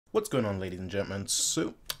What's going on, ladies and gentlemen?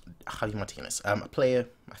 So, Javi Martinez, a player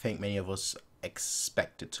I think many of us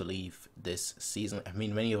expected to leave this season. I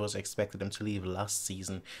mean, many of us expected him to leave last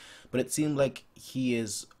season, but it seemed like he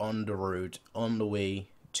is on the road, on the way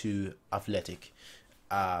to Athletic,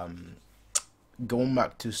 going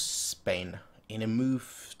back to Spain in a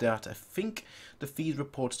move that I think the feed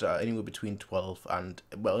reports are anywhere between 10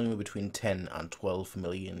 and 12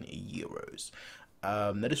 million euros.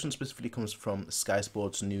 Now this one specifically comes from Sky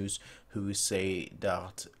Sports News, who say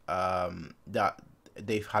that that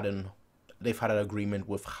they've had an agreement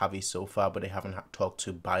with Javi so far, but they haven't talked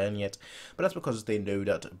to Bayern yet. But that's because they know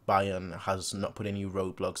that Bayern has not put any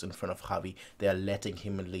roadblocks in front of Javi. They are letting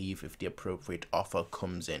him leave if the appropriate offer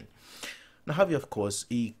comes in. Now, Javi, of course,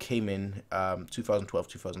 he came in 2012,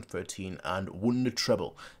 2013 and won the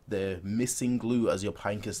treble, the missing glue, as your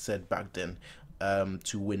Pinkers said back then,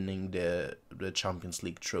 to winning the Champions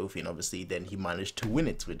League trophy. And obviously then he managed to win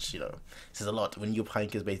it, which, says a lot. When your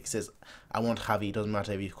Pinkers basically says, I want Javi, it doesn't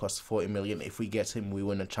matter if he costs 40 million, if we get him, we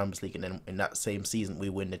win the Champions League, and then in that same season, we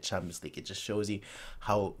win the Champions League. It just shows you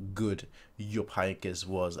how good your Pinkers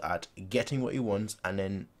was at getting what he wants and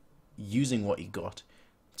then using what he got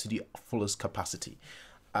to the fullest capacity.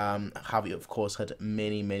 Javi, of course, had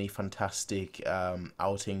many fantastic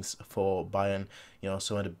outings for Bayern.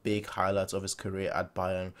 Some of the big highlights of his career at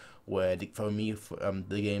Bayern were, the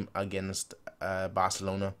game against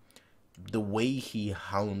Barcelona. The way he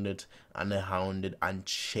hounded and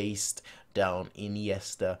chased down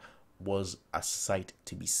Iniesta was a sight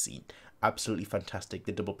to be seen. Absolutely fantastic.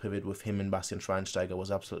 The double pivot with him and Bastian Schweinsteiger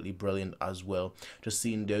was absolutely brilliant as well. Just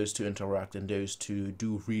seeing those two interact and those two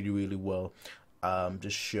do really well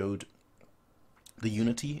just showed the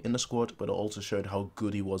unity in the squad, but it also showed how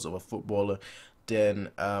good he was of a footballer.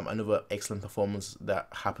 Then another excellent performance that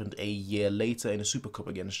happened a year later in the Super Cup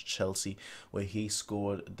against Chelsea, where he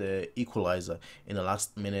scored the equaliser in the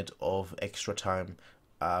last minute of extra time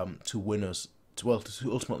to win us. To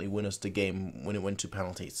ultimately win us the game when it went to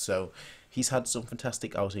penalties. So he's had some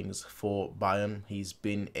fantastic outings for Bayern. He's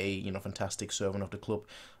been a fantastic servant of the club.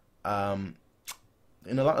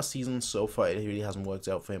 In a lot of seasons so far, it really hasn't worked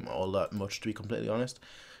out for him all that much, to be completely honest.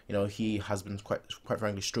 He has been quite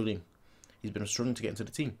frankly struggling. He's been struggling to get into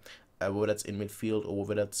the team, whether that's in midfield or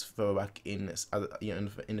whether that's further back in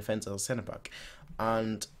defence as a centre back.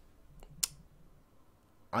 And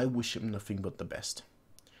I wish him nothing but the best.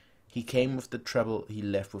 He came with the treble, he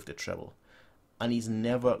left with the treble. And he's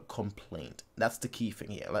never complained. That's the key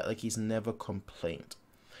thing here. Like he's never complained.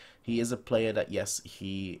 He is a player that, yes,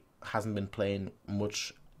 he hasn't been playing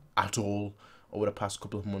much at all over the past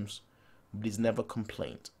couple of months, but he's never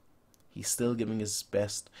complained. He's still giving his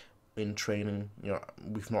best in training.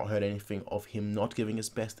 We've not heard anything of him not giving his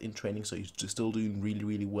best in training, so he's still doing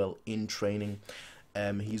really well in training.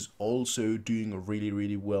 He's also doing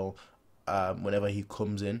really well whenever he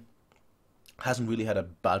comes in. Hasn't really had a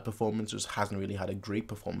bad performance, just hasn't really had a great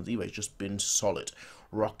performance either. It's just been solid,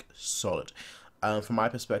 rock solid. From my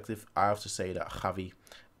perspective, I have to say that Javi,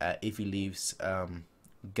 if he leaves,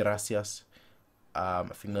 gracias. I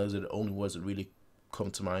think those are the only words that really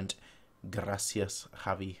come to mind. Gracias,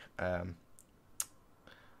 Javi. And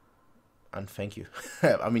thank you.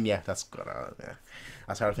 I mean, yeah, that's good.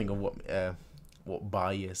 That's how I think of what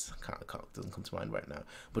bye is. Doesn't come to mind right now.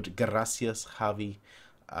 But gracias, Javi.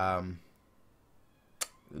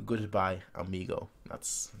 Goodbye, amigo.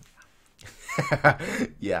 That's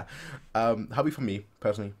yeah. Javi, for me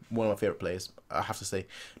personally, one of my favorite players, I have to say.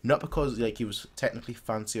 Not because he was technically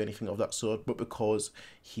fancy or anything of that sort, but because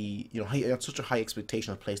he had such a high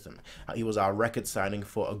expectation placed him. He was our record signing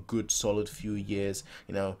for a good solid few years.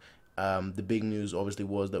 The big news obviously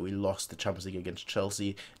was that we lost the Champions League against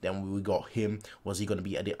Chelsea. Then we got him. Was he going to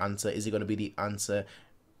be the answer? Is he going to be the answer?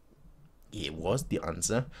 It was the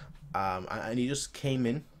answer. And he just came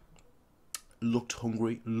in, looked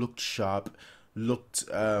hungry, looked sharp, looked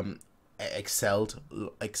excelled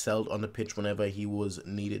on the pitch whenever he was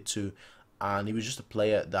needed to, and he was just a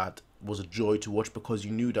player that was a joy to watch, because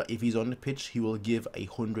you knew that if he's on the pitch, he will give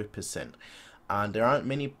 100%. And there aren't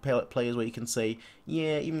many players where you can say,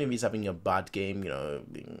 yeah, even if he's having a bad game,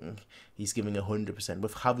 he's giving 100%.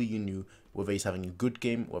 With Javi, you knew whether he's having a good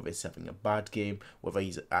game, whether he's having a bad game, whether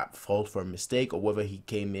he's at fault for a mistake, or whether he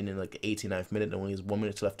came in like the 89th minute and only has 1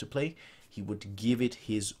 minute left to play, he would give it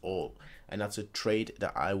his all. And that's a trait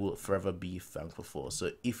that I will forever be thankful for.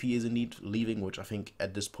 So if he is indeed leaving, which I think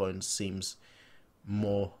at this point seems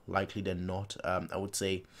more likely than not, I would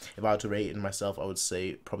say, if I were to rate it myself, I would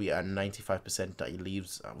say probably at 95% that he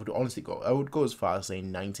leaves. I would go as far as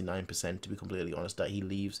saying 99%, to be completely honest, that he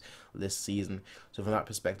leaves this season. So from that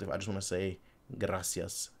perspective, I just want to say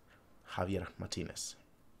gracias, Javier Martinez.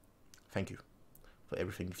 Thank you for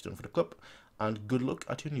everything you've done for the club, and good luck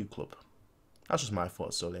at your new club. That's just my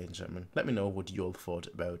thoughts, so ladies and gentlemen. Let me know what you all thought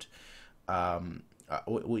about,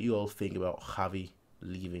 what you all think about Javi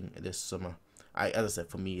leaving this summer. As I said,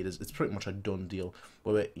 for me, it's pretty much a done deal.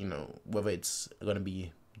 Whether it's gonna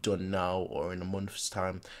be done now or in a month's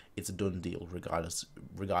time, it's a done deal regardless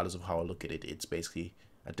of how I look at it. It's basically,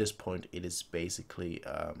 at this point, it is basically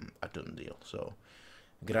a done deal. So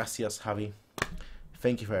gracias, Javi,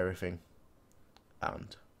 thank you for everything,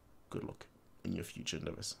 and good luck in your future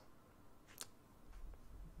endeavors.